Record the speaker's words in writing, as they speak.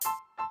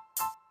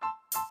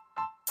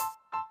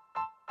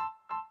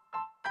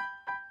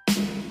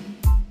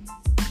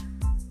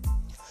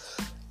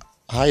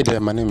Hi there,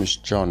 my name is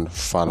John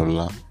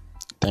Falola.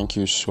 Thank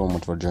you so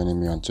much for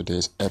joining me on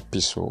today's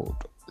episode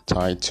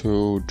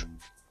titled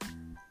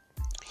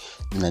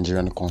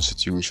Nigerian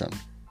Constitution.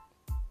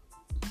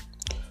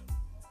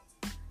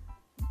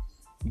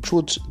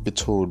 Truth be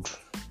told,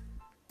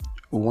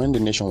 when the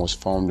nation was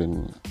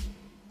formed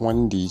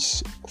when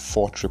this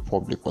Fourth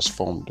Republic was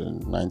formed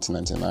in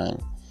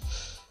 1999,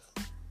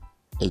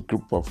 a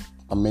group of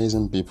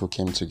amazing people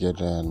came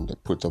together and they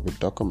put up a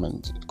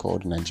document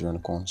called the Nigerian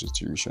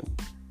Constitution.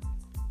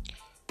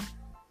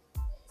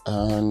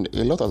 And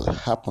a lot has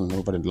happened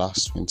over the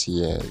last 20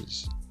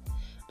 years.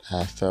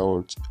 I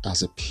felt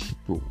as a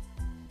people,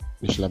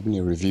 there should have been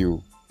a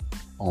review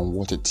on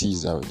what it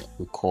is that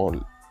we call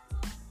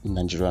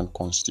Nigerian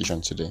Constitution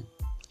today.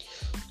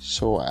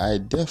 So I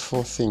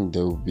therefore think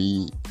there will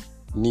be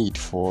need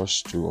for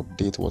us to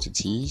update what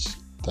it is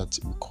that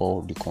we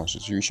call the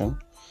Constitution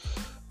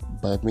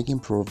by making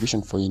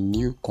provision for a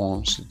new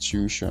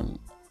Constitution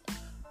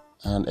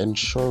and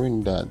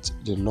ensuring that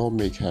the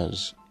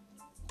lawmakers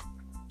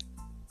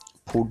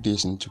put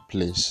this into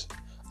place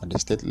at the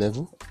state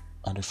level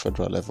and the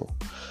federal level.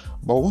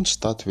 But I want to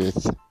start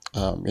with,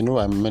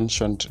 I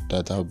mentioned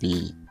that I'll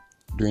be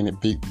doing a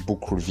big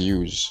book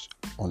reviews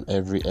on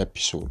every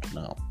episode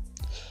now.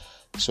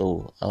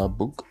 So our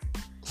book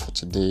for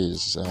today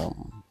is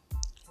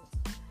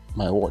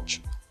My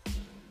Watch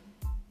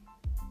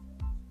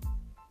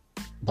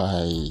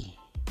by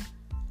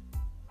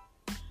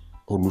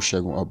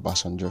Olusegun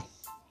Obasanjo.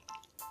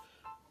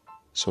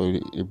 So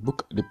the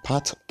book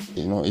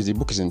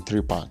is in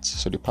three parts.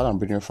 So the part I'm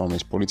reading from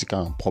is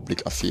political and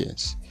public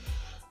affairs.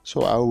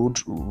 So I would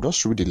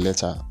just read the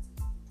letter,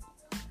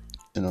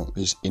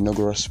 his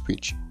inaugural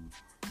speech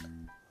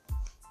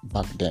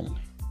back then.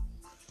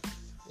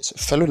 So,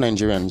 fellow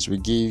Nigerians, we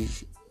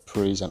give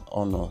praise and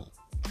honor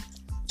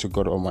to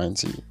God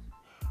Almighty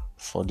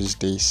for this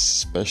day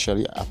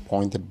specially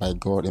appointed by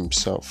God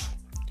Himself.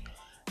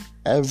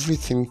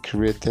 Everything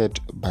created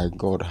by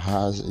God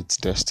has its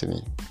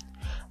destiny.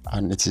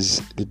 And it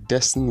is the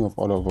destiny of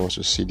all of us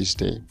to see this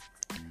day.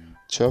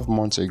 12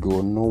 months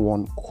ago, no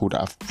one could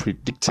have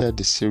predicted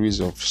the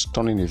series of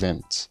stunning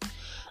events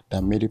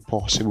that made it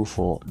possible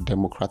for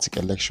democratic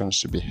elections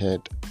to be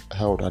held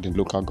at the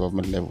local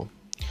government level,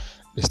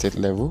 the state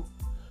level,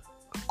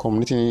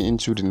 culminating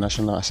into the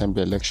National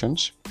Assembly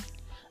elections.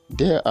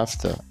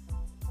 Thereafter,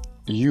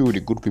 you, the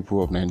good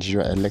people of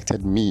Nigeria,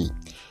 elected me,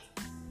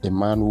 a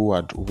man who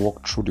had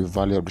walked through the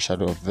valley of the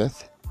shadow of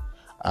death,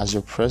 as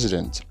your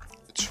president,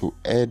 to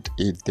head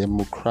a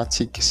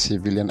democratic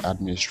civilian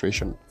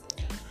administration.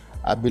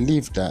 I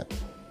believe that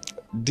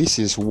this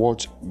is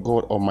what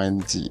God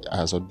Almighty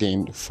has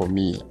ordained for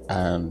me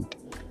and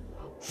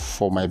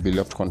for my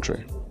beloved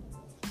country,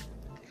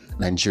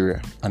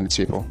 Nigeria and its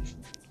people.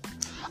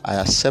 I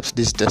accept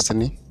this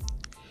destiny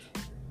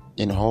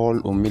in all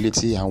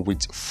humility and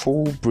with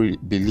full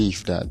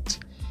belief that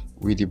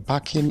with the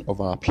backing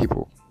of our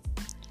people,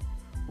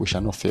 we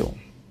shall not fail.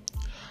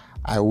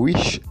 I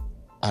wish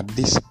at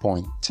this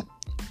point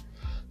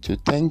to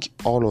thank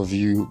all of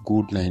you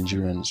good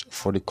Nigerians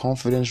for the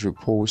confidence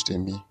reposed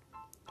in me.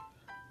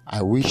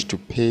 I wish to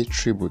pay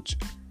tribute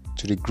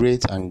to the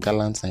great and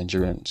gallant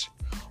Nigerians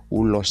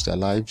who lost their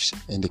lives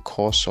in the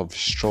course of the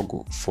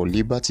struggle for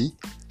liberty,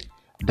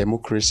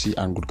 democracy,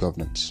 and good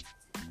governance.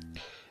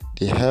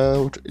 They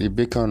held the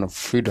beacon of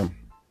freedom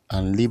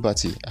and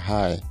liberty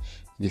high in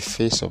the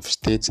face of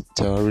state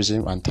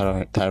terrorism and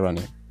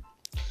tyranny.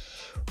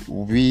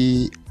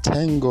 We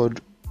thank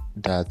God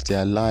that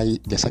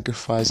their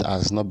sacrifice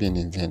has not been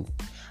in vain,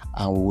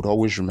 and we would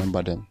always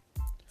remember them.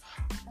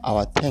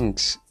 Our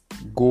thanks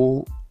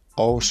go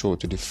also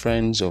to the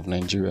friends of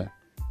Nigeria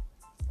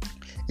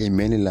in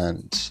many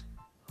lands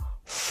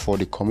for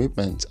the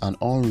commitment and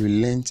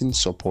unrelenting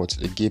support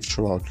they gave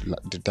throughout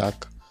the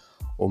dark,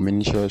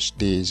 ominous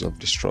days of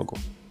the struggle.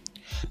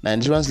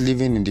 Nigerians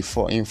living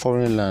in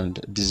foreign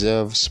land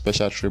deserve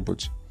special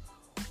tribute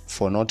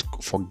for not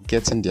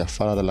forgetting their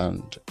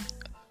fatherland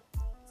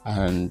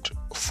and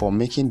for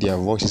making their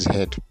voices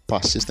heard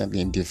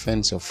persistently in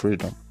defense of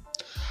freedom.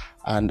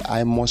 And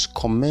I must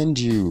commend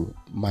you,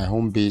 my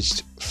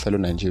home-based fellow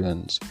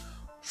Nigerians,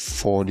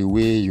 for the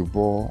way you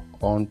bore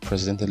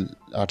unprecedented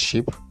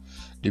hardship,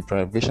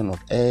 deprivation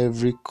of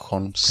every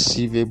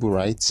conceivable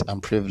rights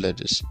and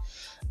privileges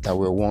that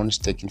were once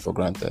taken for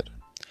granted.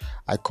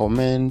 I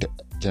commend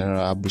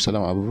General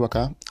Abdulsalam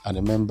Abubakar and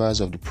the members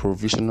of the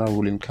Provisional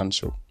Ruling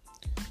Council,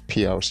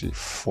 PRC,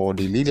 for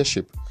the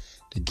leadership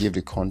they gave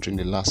the country in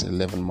the last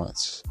 11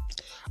 months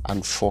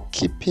and for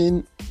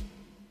keeping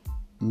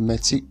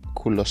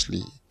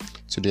meticulously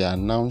to the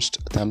announced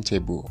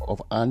timetable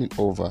of handing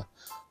over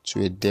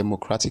to a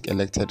democratic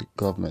elected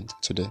government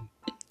today.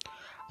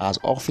 As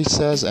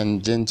officers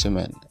and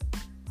gentlemen,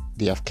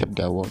 they have kept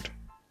their word.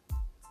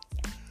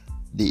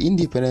 The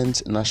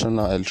Independent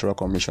National Electoral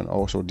Commission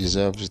also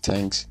deserves the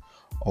thanks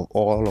of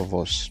all of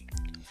us.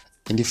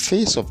 In the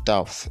face of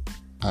doubt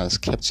and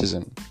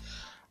skepticism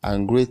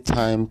and great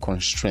time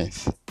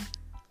constraint,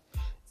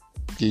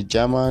 the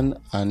Chairman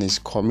and his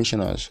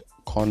commissioners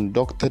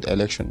conducted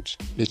elections.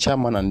 The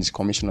chairman and his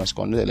commissioners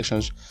conducted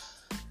elections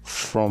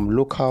from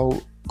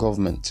local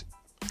government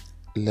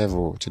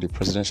level to the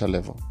presidential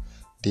level.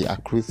 They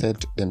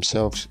acquitted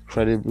themselves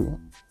credible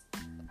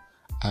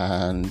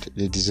and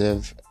they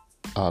deserve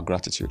our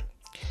gratitude.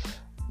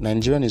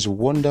 Nigeria is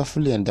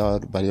wonderfully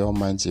endowed by the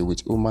Almighty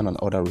with human and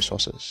other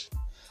resources.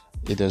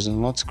 It does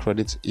not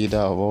credit either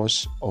of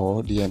us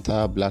or the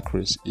entire black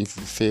race if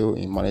we fail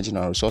in managing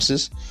our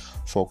resources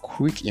for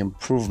quick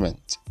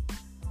improvement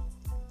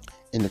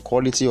in the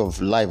quality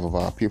of life of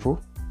our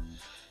people.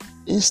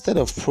 Instead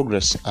of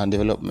progress and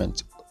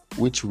development,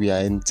 which we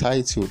are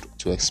entitled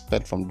to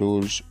expect from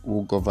those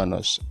who governed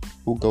us,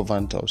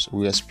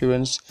 we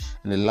experienced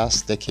in the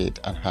last decade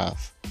and a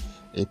half,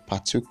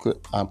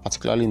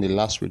 particularly in the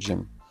last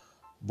regime,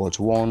 but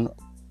one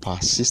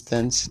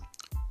persistent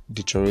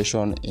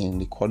deterioration in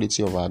the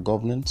quality of our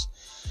governance,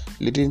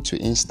 leading to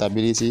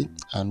instability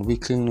and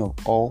weakening of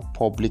all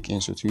public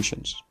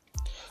institutions.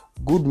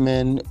 Good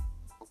men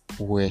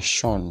were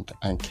shunned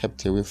and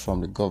kept away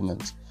from the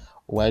government,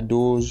 while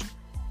those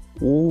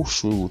who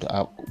should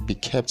be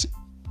kept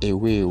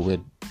away were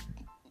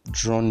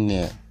drawn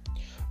near.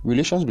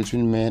 Relations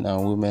between men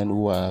and women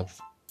who have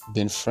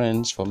been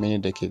friends for many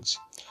decades,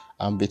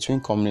 and between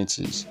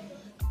communities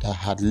that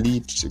had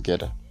lived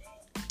together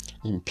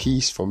in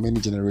peace for many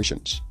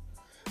generations,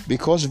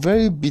 because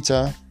very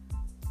bitter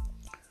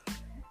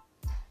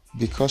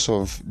because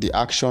of the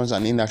actions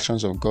and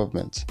inactions of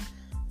government,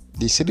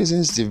 the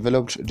citizens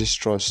developed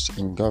distrust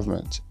in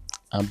government,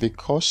 and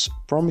because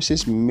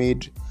promises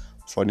made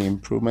for the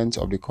improvement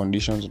of the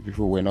conditions of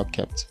people were not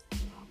kept,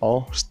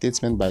 or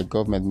statements by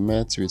government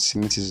met with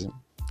cynicism,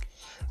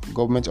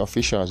 government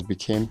officials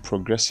became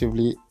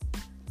progressively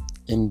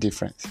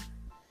indifferent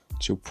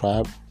to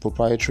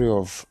propriety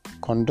of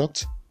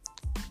conduct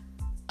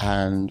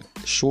and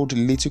showed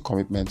little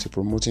commitment to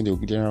promoting the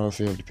general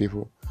welfare of the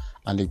people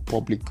and the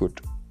public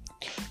good.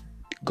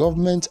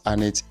 Government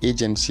and its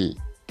agency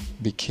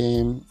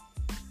became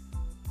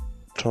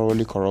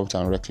thoroughly corrupt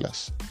and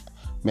reckless.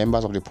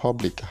 Members of the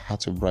public had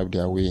to bribe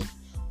their way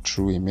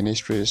through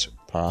ministries,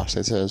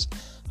 parastatals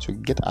to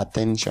get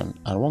attention,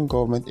 and one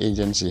government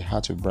agency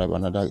had to bribe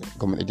another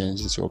government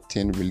agency to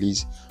obtain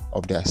release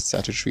of their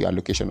statutory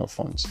allocation of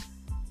funds.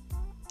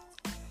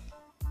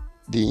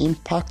 The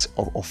impact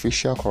of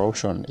official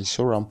corruption is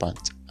so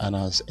rampant and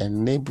has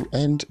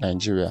earned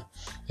Nigeria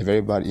a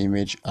very bad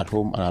image at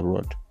home and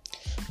abroad.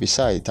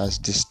 Besides, it has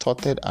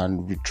distorted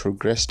and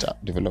retrogressed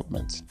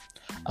development.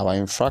 Our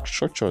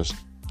infrastructures,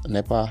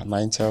 NEPA,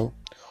 NITEL,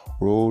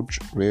 roads,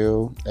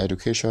 rail,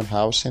 education,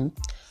 housing,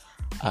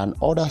 and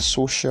other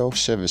social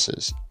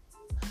services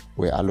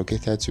were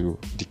allocated to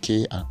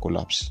decay and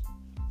collapse.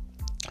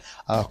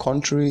 Our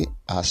country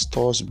has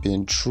thus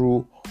been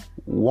through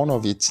one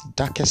of its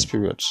darkest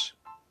periods.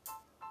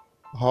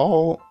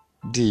 All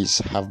these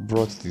have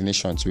brought the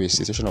nation to a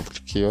situation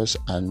of chaos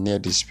and near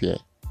despair.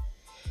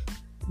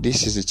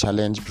 This is the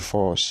challenge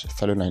before us,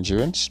 fellow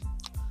Nigerians.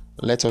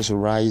 Let us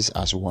rise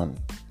as one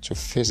to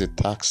face the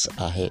tasks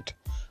ahead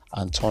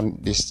and turn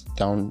this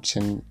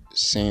daunting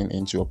scene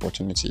into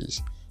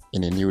opportunities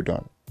in a new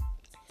dawn.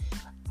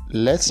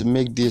 Let's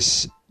make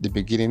this the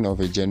beginning of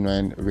a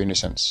genuine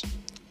renaissance.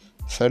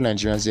 Fellow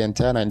Nigerians, the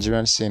entire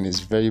Nigerian scene is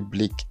very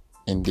bleak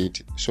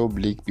indeed. So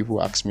bleak,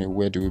 people ask me,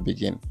 where do we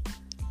begin?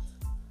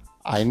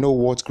 I know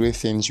what great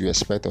things you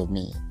expect of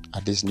me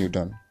at this new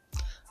dawn.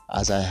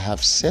 As I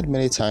have said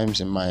many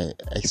times in my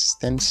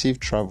extensive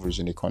travels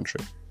in the country,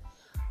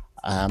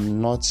 I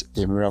am not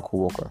a miracle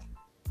worker.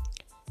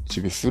 It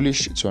would be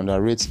foolish to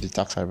underrate the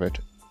task I read.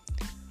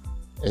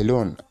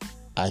 Alone,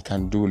 I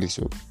can do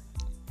little.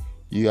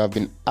 You have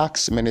been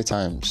asked many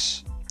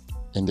times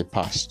in the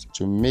past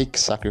to make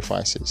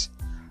sacrifices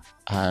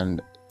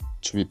and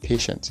to be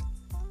patient.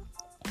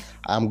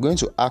 I'm going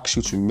to ask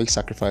you to make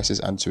sacrifices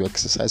and to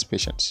exercise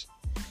patience.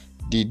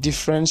 The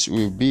difference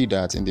will be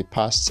that in the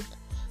past,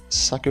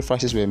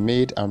 sacrifices were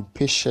made and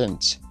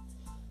patience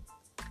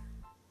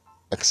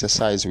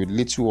exercised with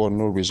little or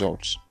no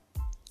results.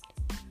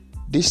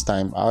 This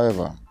time,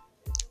 however,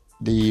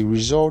 the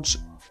results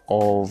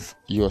of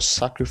your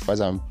sacrifice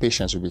and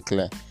patience will be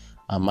clear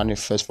and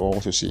manifest for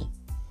all to see.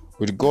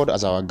 With God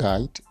as our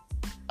guide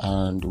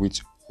and with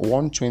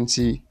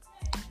 120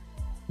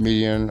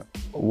 million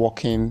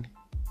working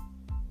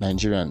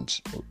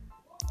Nigerians,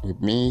 with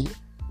me,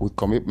 with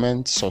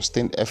commitment,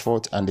 sustained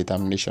effort, and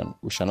determination,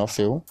 we shall not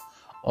fail.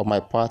 On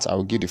my part, I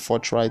will give the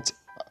forthright,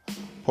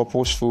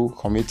 purposeful,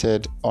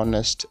 committed,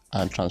 honest,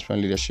 and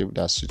transparent leadership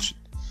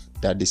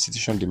that the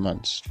situation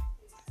demands.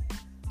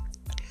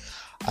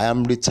 I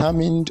am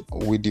determined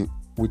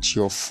with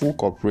your full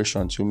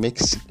cooperation to make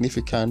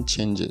significant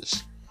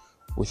changes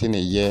within a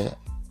year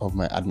of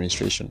my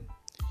administration.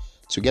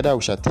 Together,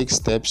 we shall take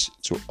steps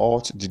to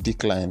halt the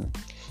decline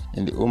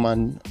in the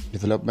human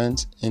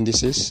development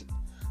indices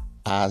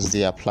as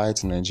they apply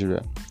to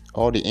Nigeria.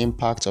 All the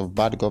impacts of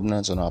bad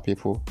governance on our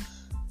people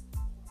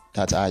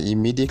that are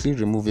immediately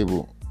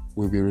removable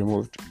will be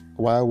removed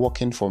while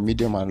working for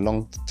medium and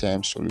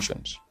long-term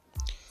solutions.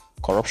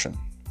 Corruption.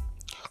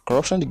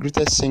 Corruption, the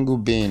greatest single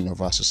bane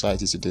of our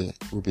society today,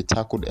 will be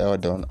tackled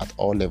head on at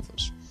all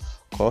levels.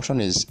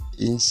 Corruption is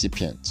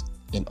incipient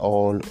in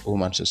all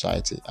human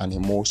society and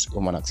in most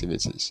human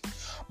activities,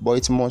 but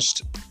it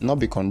must not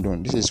be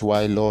condoned. This is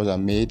why laws are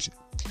made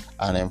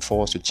and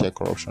enforced to check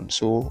corruption,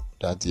 so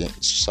that the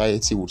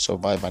society would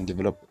survive and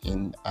develop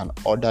in an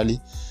orderly,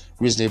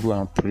 reasonable,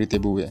 and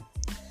predictable way.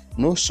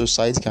 No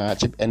society can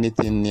achieve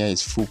anything near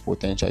its full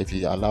potential if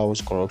it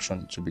allows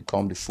corruption to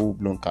become the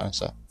full-blown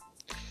cancer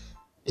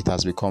it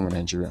has become in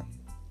Nigeria.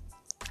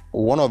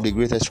 One of the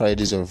greatest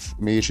tragedies of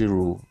military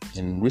rule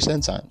in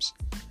recent times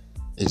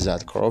is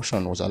that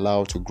corruption was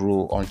allowed to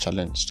grow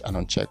unchallenged and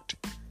unchecked,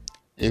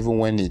 even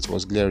when it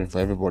was glaring for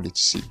everybody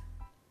to see.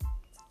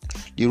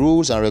 The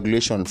rules and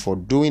regulations for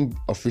doing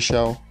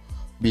official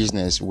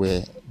business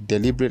were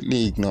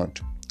deliberately ignored,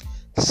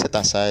 set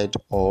aside,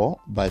 or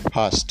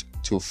bypassed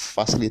to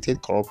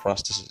facilitate corrupt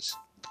practices.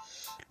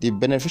 The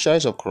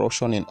beneficiaries of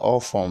corruption in all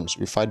forms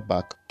will fight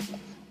back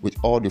with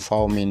all the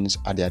foul means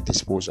at their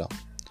disposal.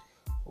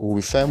 We will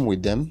be firm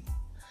with them,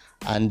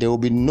 and there will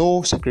be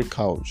no sacred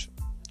cows.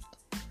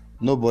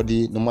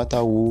 Nobody, no matter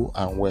who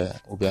and where,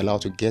 will be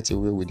allowed to get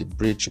away with the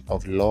breach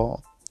of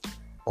law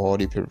or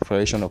the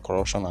preparation of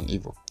corruption and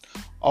evil.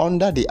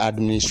 Under the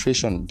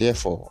administration,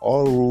 therefore,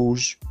 all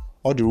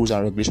the rules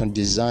and regulations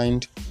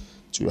designed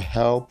to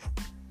help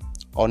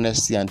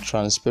honesty and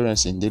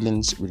transparency in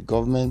dealings with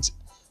government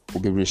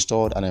will be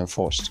restored and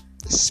enforced.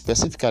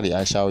 Specifically,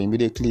 I shall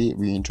immediately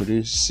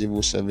reintroduce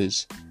civil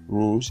service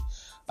rules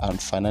and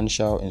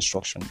financial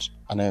instructions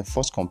and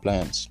enforce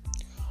compliance.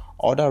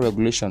 Other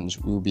regulations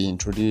will be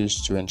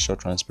introduced to ensure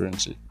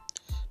transparency.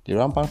 The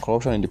rampant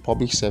corruption in the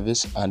public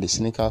service and the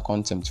cynical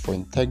contempt for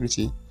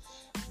integrity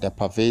that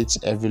pervades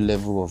every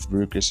level of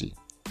bureaucracy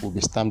will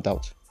be stamped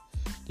out.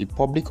 The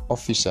public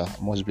officer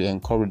must be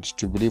encouraged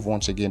to believe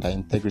once again that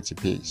integrity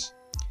pays.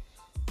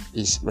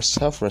 His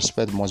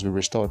self-respect must be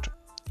restored,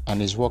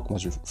 and his work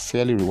must be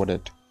fairly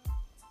rewarded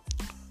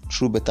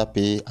through better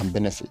pay and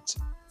benefits,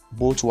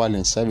 both while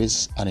in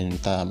service and in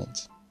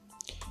retirement.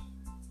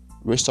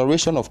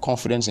 Restoration of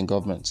confidence in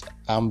government.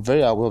 I am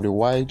very aware of the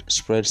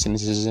widespread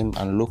cynicism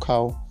and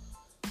local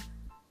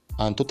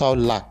and total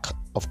lack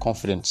of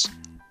confidence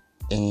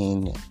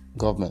in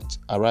government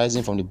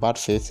arising from the bad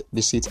faith,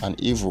 deceit, and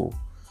evil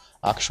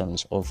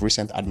actions of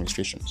recent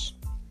administrations.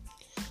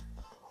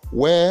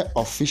 Where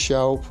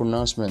official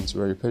pronouncements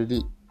were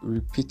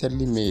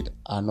repeatedly made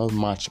are not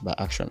matched by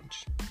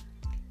actions,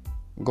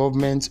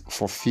 government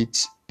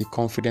forfeits the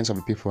confidence of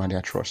the people and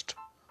their trust.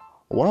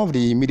 One of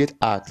the immediate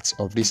acts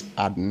of this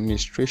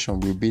administration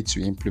will be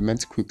to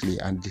implement quickly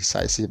and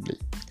decisively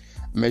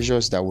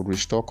measures that would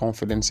restore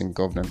confidence in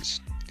governance.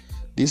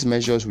 These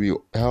measures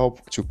will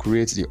help to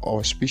create the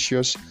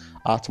auspicious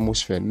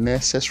atmosphere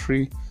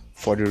necessary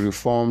for the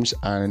reforms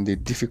and the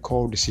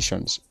difficult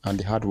decisions and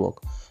the hard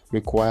work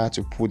required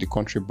to put the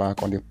country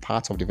back on the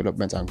path of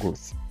development and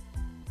growth.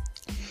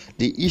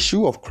 The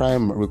issue of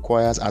crime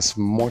requires as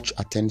much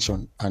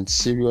attention and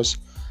serious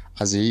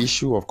as the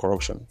issue of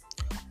corruption.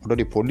 Although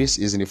the police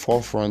is in the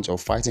forefront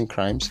of fighting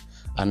crimes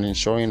and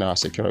ensuring our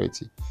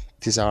security,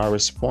 it is our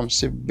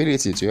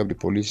responsibility to help the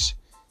police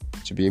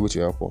to be able to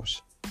help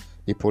us.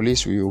 The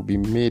police will be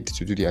made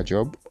to do their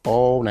job.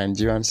 All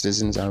Nigerian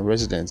citizens and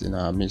residents in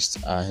our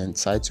midst are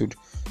entitled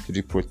to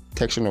the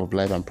protection of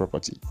life and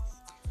property.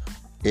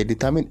 A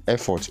determined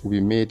effort will be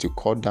made to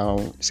cut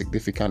down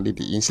significantly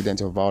the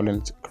incidence of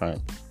violent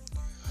crime.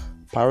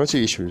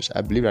 Priority issues.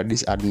 I believe that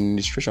this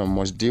administration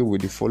must deal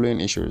with the following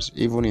issues,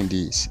 even in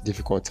these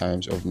difficult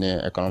times of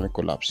near economic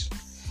collapse: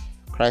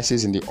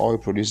 crisis in the oil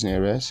producing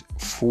areas,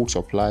 food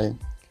supply,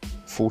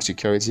 food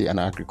security, and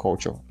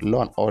agriculture,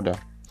 law and order,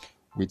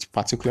 with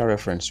particular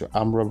reference to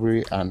armed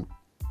robbery and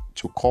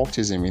to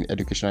cultism in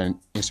educational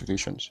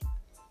institutions,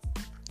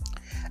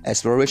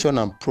 exploration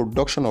and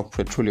production of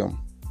petroleum,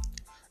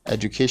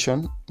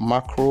 education,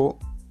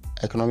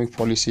 macroeconomic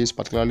policies,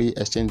 particularly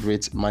exchange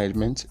rate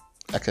management,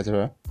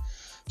 etc.,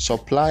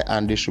 supply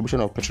and distribution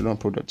of petroleum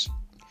products,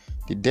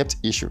 the debt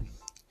issue,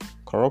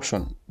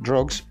 corruption,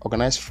 drugs,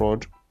 organized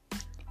fraud,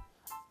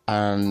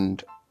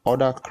 and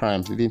other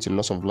crimes leading to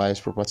loss of lives,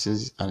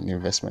 properties, and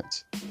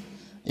investments,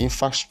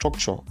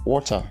 infrastructure,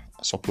 water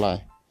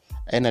supply,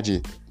 energy,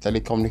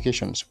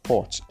 telecommunications,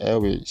 ports,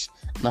 airways,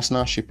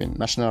 national shipping,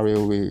 national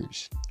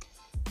railways,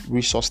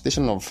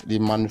 resuscitation of the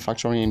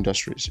manufacturing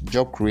industries,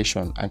 job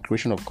creation, and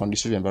creation of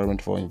conducive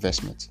environment for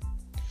investment,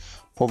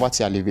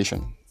 poverty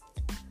alleviation,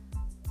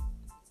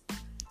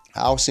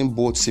 housing,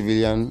 both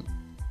civilian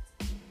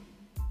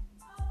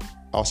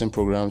housing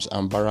programs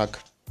and barrack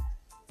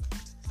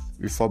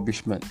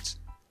refurbishment,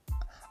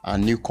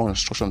 and new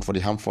construction for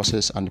the armed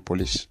forces and the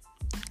police,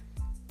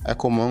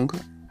 ECOMONG,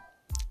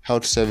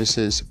 health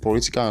services,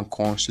 political and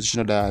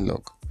constitutional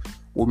dialogue,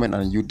 women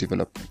and youth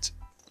development.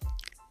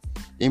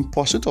 In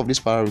pursuit of these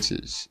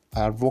priorities, I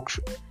have worked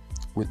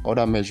with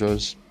other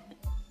measures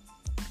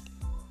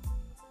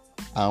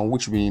and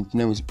which will be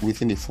implemented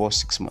within the first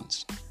 6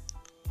 months.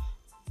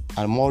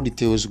 And more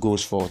details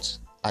goes forth.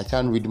 I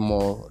can't read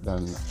more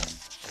than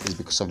this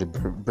because of the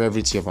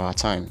brevity of our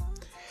time.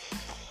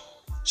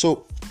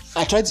 So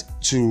I tried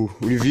to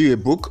review a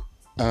book,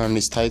 and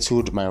it's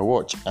titled My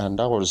Watch, and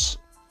that was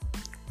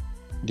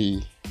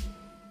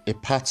a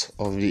part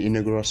of the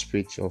inaugural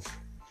speech of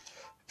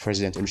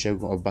President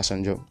Olusegun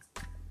Obasanjo.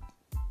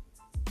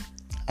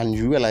 And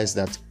you realize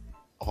that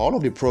all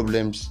of the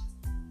problems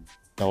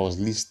that was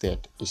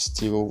listed is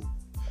still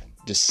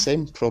the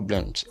same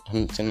problems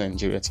in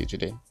Nigeria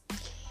today.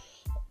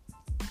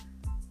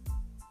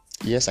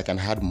 Yes, I can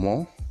add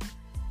more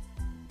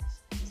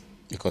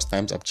because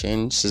times have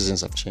changed,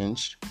 seasons have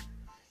changed.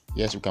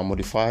 Yes, we can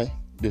modify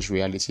those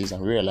realities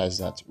and realize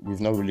that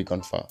we've not really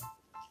gone far.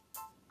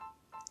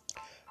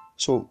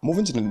 So,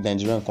 moving to the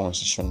Nigerian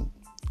Constitution,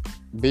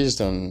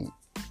 based on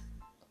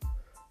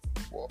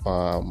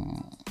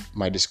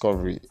my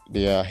discovery,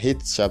 there are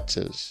 8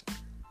 chapters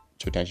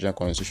to the Nigerian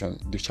Constitution.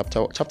 The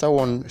chapter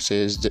 1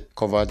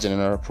 covers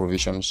general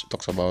provisions,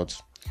 talks about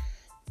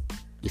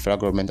the federal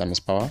government and its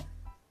power.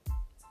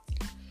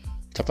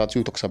 Chapter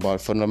 2 talks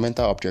about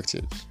fundamental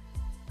objectives.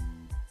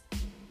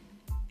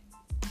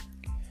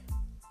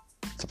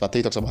 Chapter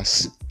 3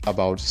 talks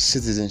about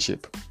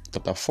citizenship.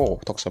 Chapter 4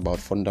 talks about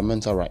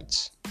fundamental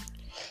rights.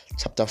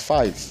 Chapter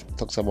 5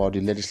 talks about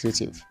the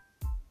legislature.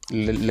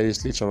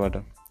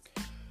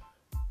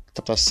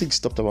 Chapter 6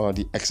 talks about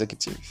the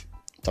executive.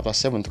 Chapter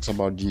 7 talks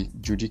about the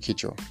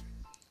judicature.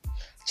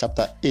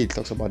 Chapter 8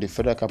 talks about the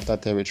Federal Capital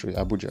Territory,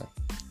 Abuja,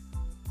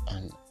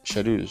 and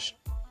schedules.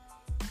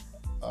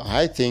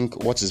 I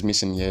think what is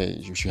missing here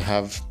is you should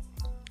have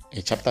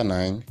a chapter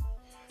 9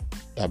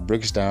 that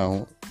breaks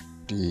down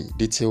the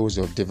details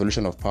of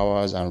devolution of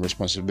powers and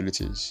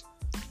responsibilities,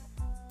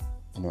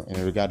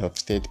 in regard of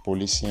state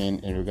policing,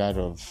 in regard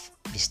of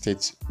the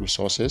state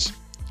resources,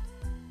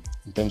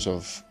 in terms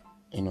of,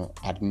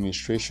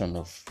 administration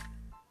of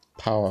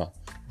power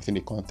within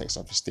the context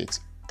of the state,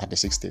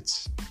 36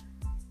 states.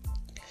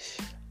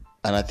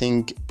 And I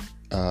think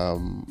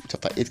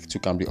chapter 8 too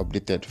can be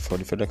updated for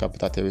the Federal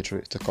Capital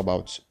Territory to talk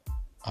about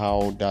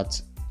how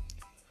that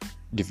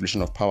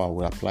devolution of power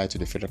will apply to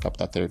the Federal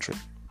Capital Territory.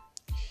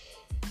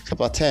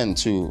 Chapter 10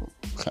 too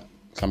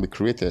can be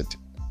created,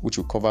 which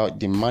will cover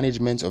the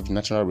management of the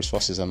natural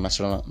resources and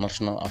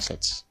national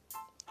assets,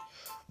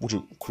 which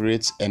will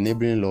create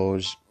enabling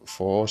laws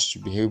for us to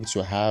be able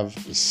to have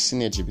a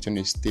synergy between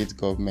the state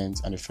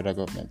government and the federal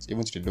government,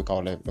 even to the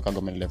local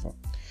government level,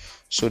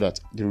 so that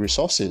the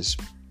resources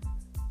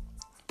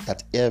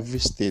that every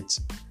state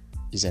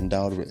is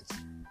endowed with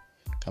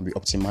can be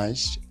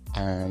optimized,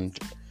 and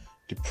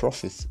the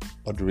profit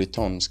or the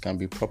returns can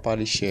be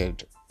properly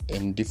shared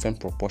in different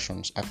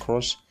proportions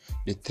across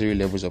the 3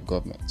 levels of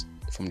government,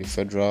 from the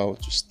federal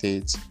to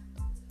state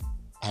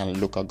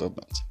and local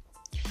government.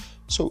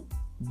 So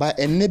by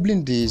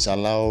enabling this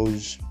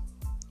allows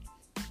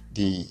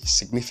the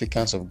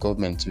significance of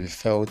government to be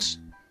felt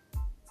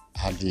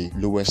at the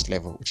lowest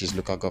level, which is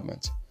local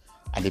government.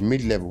 At the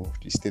mid-level,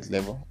 the state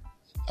level,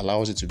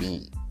 allows it to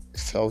be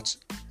felt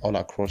all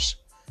across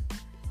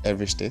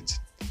every state.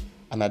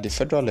 And at the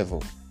federal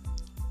level,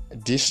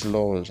 this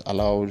law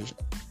allows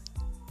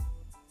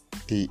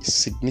the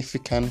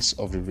significance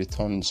of the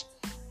returns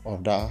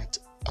of that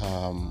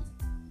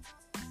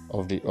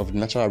of the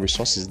natural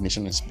resources the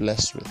nation is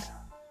blessed with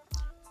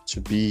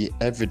to be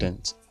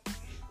evident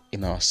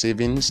in our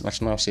savings,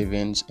 national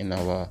savings, in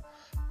our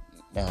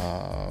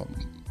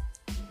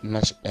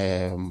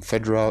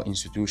federal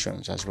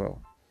institutions as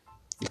well.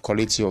 The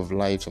quality of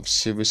life of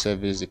civil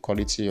service, the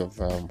quality of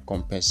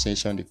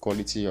compensation, the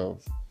quality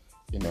of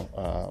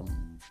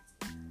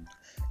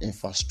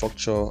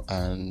infrastructure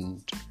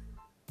and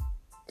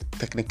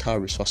technical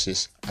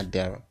resources at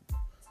their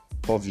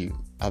purview,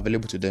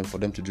 available to them for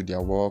them to do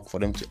their work, for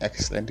them to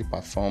excellently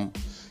perform,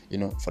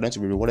 for them to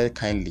be rewarded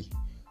kindly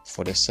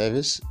for their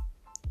service.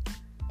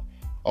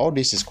 All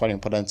this is quite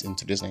important in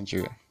today's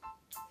Nigeria.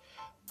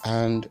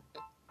 And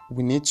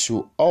we need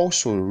to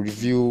also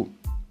review,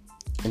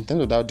 in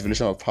terms of that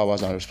devolution of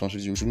powers and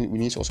responsibilities, we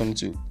need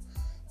to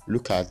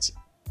look at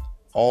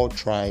all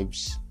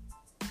tribes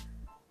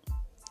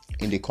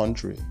in the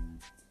country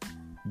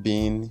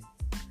being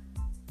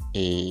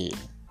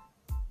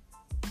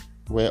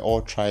where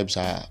all tribes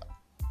are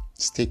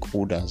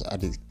stakeholders at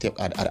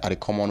the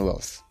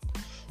Commonwealth,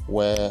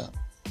 where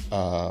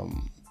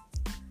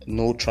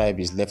no tribe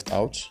is left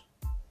out,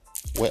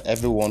 where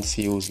everyone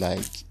feels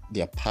like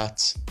they are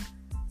part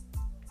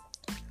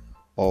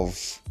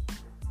of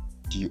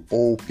the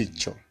whole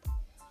picture,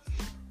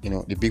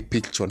 the big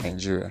picture of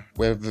Nigeria,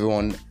 where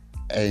everyone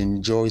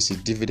enjoys the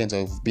dividends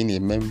of being a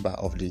member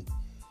of the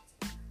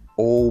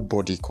whole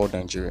body called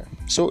Nigeria.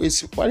 So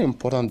it's quite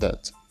important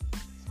that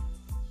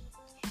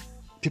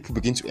people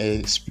begin to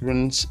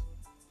experience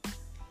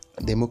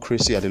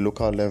democracy at the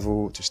local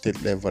level, to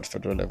state level, at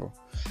federal level.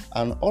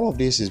 And all of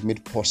this is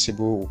made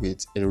possible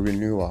with a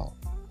renewal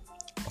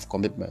of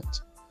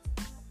commitment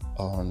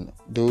on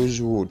those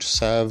who would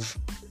serve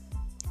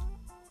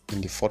in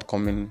the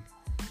forthcoming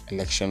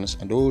elections,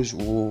 and those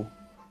who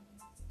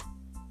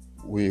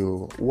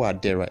are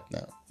there right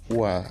now,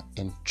 who are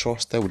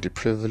entrusted with the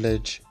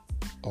privilege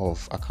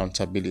of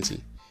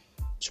accountability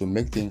to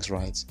make things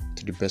right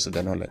to the best of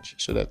their knowledge,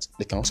 so that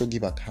they can also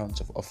give accounts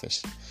of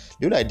office.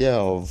 The whole idea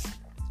of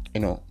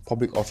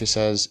public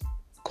officers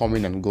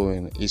coming and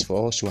going is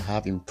for us to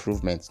have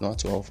improvements,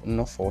 not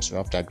for us to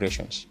have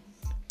digressions.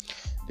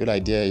 The whole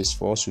idea is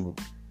for us to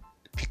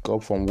pick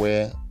up from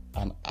where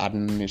an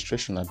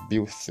administration had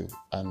built through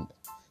and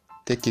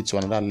take it to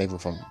another level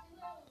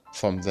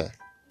from there.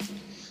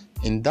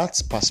 In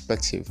that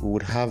perspective, we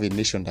would have a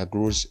nation that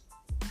grows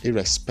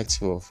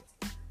irrespective of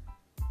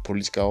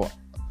political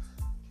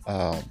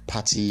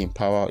party in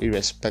power,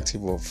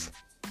 irrespective of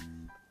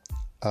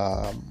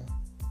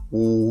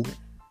who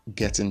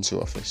gets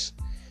into office.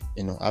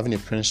 Having a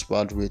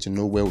principled way to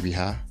know where we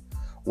are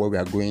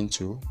going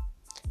to,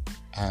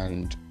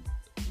 and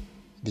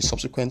the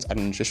subsequent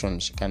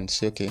administrations can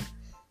say, okay,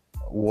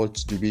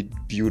 what do we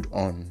build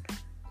on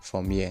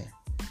from here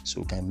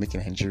so we can make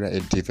Nigeria a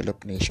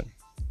developed nation?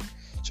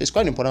 So it's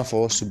quite important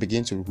for us to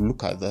begin to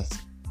look at that.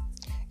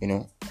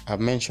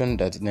 I've mentioned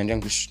that Nigerian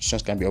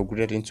constitutions can be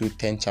upgraded into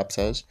 10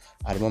 chapters.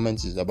 At the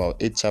moment, it's about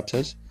 8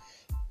 chapters.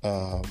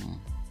 It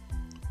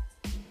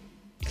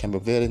can be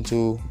upgraded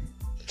into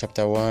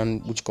Chapter 1,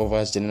 which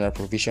covers general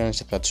provisions.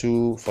 Chapter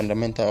 2,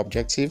 fundamental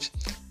objectives.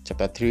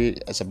 Chapter 3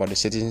 is about the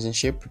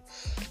citizenship.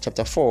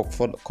 Chapter 4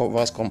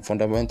 covers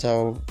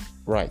fundamental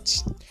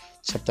rights.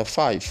 Chapter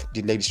 5,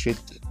 the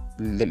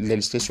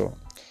legislature.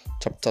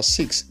 Chapter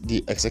 6,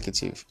 the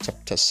executive.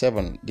 Chapter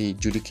 7, the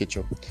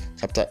judicature.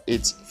 Chapter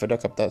 8, Federal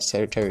Capital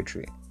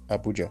Territory,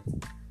 Abuja.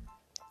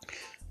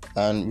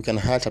 And we can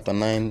add Chapter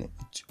 9,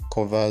 which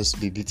covers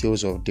the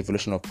details of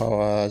devolution of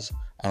powers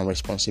and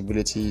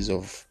responsibilities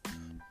of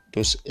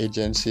those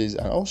agencies,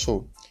 and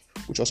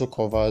which also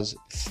covers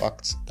the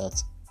fact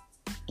that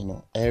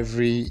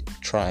every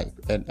tribe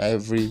and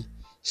every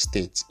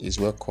state is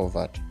well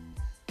covered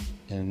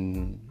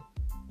in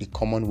the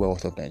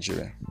Commonwealth of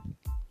Nigeria.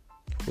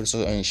 It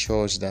also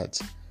ensures that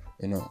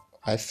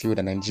I feel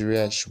that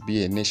Nigeria should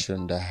be a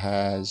nation that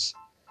has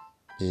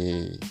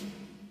a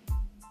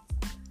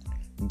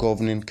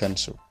governing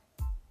council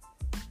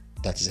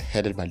that is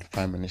headed by the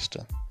Prime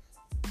Minister,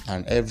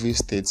 and every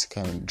state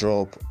can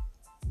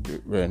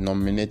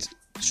nominate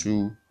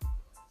two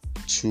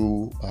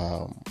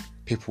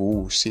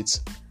people who sit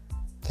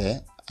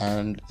there,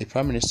 and a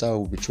Prime Minister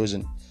will be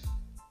chosen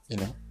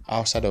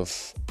outside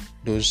of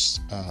those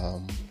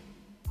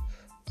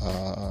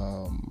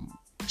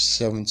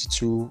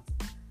 72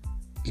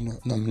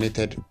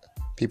 nominated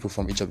people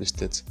from each of the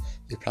states.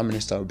 The Prime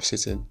Minister will be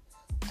sitting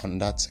on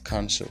that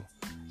council,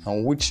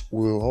 and which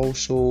will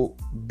also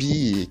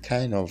be a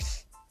kind of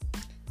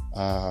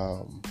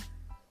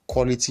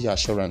quality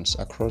assurance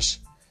across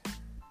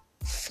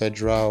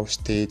federal,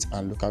 state,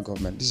 and local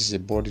government. This is a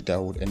body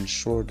that would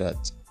ensure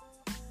that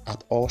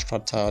at all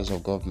stratas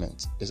of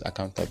government there's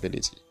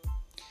accountability,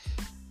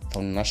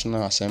 from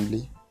National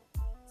Assembly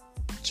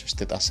to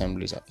state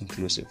assemblies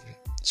inclusively.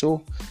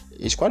 So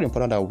it's quite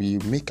important that we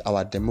make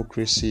our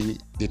democracy,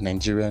 the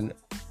Nigerian,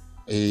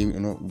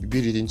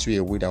 build it into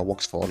a way that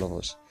works for all of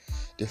us.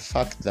 The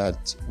fact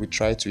that we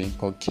try to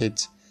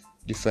inculcate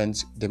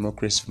different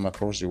democracies from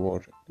across the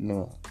world,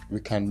 we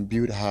can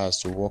build ours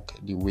to work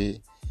the way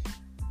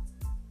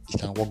it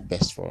can work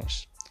best for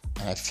us.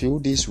 And I feel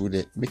this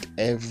would make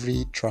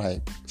every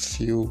tribe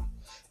feel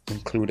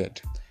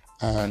included,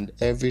 and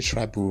every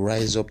tribe will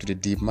rise up to the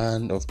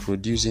demand of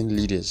producing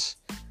leaders,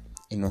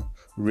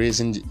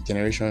 raising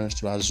generations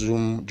to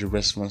assume the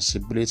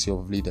responsibility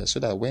of leaders, so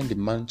that when the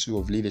mantle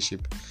of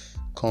leadership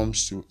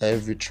comes to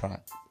every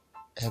tribe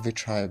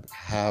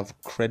have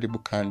credible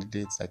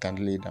candidates that can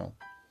lay down.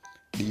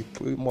 The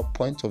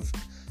point of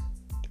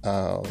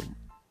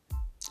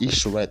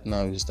issue right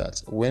now is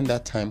that when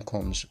that time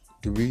comes,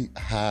 do we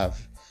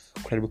have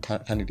credible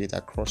candidates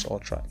across all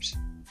tribes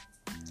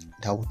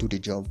that will do the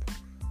job,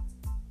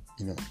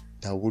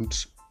 that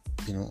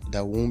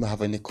won't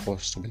have any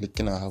cause to be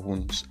licking our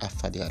wounds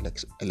after they are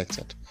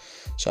elected.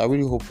 So I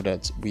really hope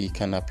that we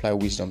can apply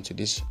wisdom to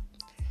this,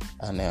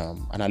 and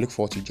I look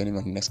forward to joining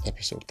on the next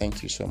episode.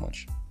 Thank you so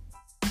much.